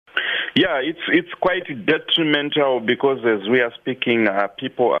Yeah, it's quite detrimental because as we are speaking,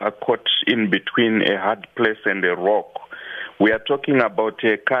 people are caught in between a hard place and a rock. We are talking about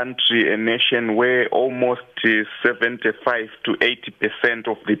a country, a nation where almost 75 to 80%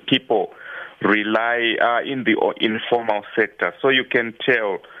 of the people rely in the informal sector. So you can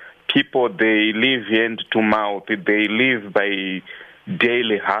tell people, they live hand to mouth, they live by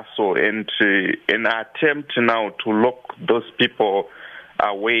daily hustle, and an attempt now to lock those people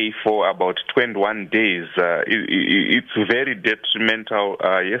away for about 21 days. It's very detrimental.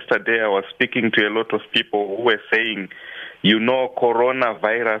 Yesterday I was speaking to a lot of people who were saying,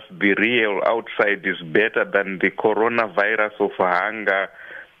 coronavirus, the real outside is better than the coronavirus of hunger,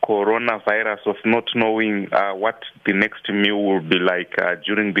 coronavirus of not knowing what the next meal will be like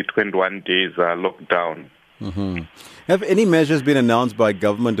during the 21 days lockdown. Mm-hmm. Have any measures been announced by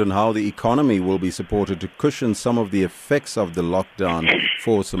government on how the economy will be supported to cushion some of the effects of the lockdown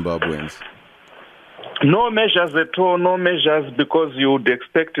for Zimbabweans? No measures at all, no measures, because you would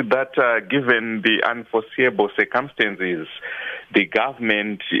expect that given the unforeseeable circumstances, the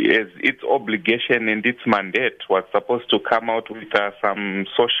government, as its obligation and its mandate, was supposed to come out with some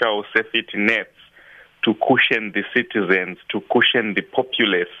social safety nets to cushion the citizens, to cushion the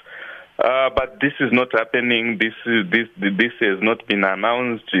populace. But this is not happening. This has not been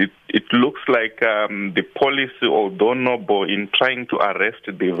announced. It looks like the policy, although noble in trying to arrest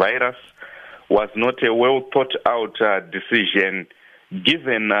the virus, was not a well thought out decision,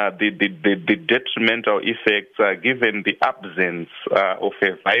 given the detrimental effects, given the absence of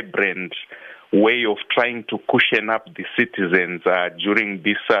a vibrant way of trying to cushion up the citizens during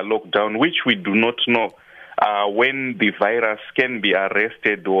this lockdown, which we do not know when the virus can be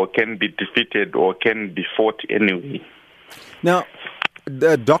arrested or can be defeated or can be fought anyway. Now,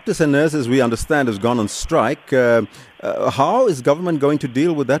 the doctors and nurses, we understand, has gone on strike. How is government going to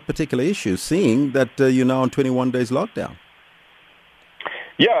deal with that particular issue, seeing that you're now on 21 days lockdown?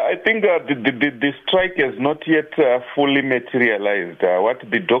 Yeah, I think the strike has not yet fully materialized. What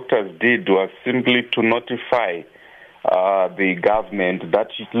the doctors did was simply to notify the government that,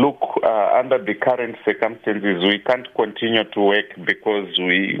 look, under the current circumstances, we can't continue to work because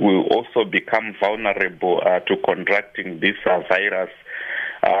we will also become vulnerable to contracting this virus.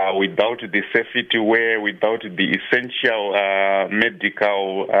 Without the safety wear, without the essential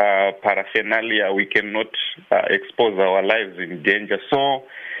medical paraphernalia, we cannot expose our lives in danger. So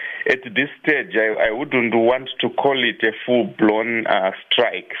at this stage, I wouldn't want to call it a full-blown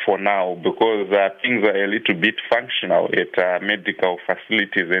strike for now, because things are a little bit functional at medical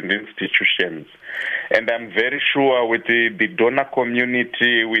facilities and institutions. And I'm very sure with the donor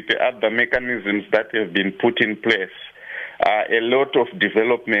community, with the other mechanisms that have been put in place, a lot of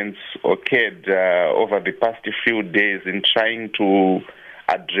developments occurred over the past few days in trying to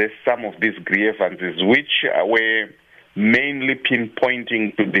address some of these grievances, which were mainly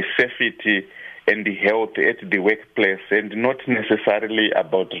pinpointing to the safety and the health at the workplace and not necessarily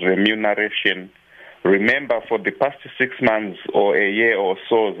about remuneration. Remember, for the past 6 months or a year or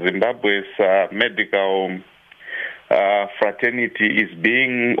so, Zimbabwe's medical fraternity is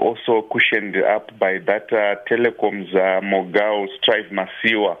being also cushioned up by that telecoms mogul, Strive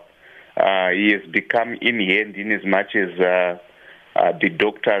Masiwa. He has become in hand in as much as the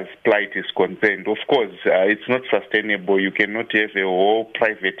doctor's plight is concerned. Of course, it's not sustainable. You cannot have a whole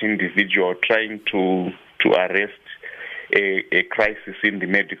private individual trying to arrest a crisis in the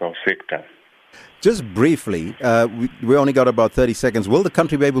medical sector. Just briefly, we only got about 30 seconds. Will the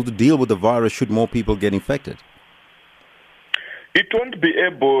country be able to deal with the virus should more people get infected? It won't be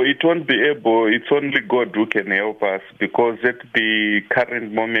able. It's only God who can help us, because at the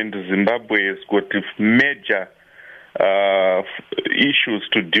current moment, Zimbabwe has got major issues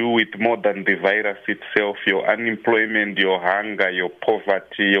to deal with more than the virus itself. Your unemployment, your hunger, your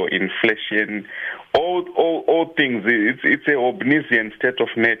poverty, your inflation, all things. It's a omniscient state of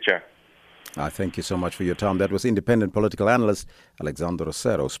nature. Thank you so much for your time. That was independent political analyst Alexander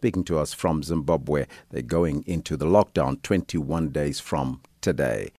Rosero speaking to us from Zimbabwe. They're going into the lockdown 21 days from today.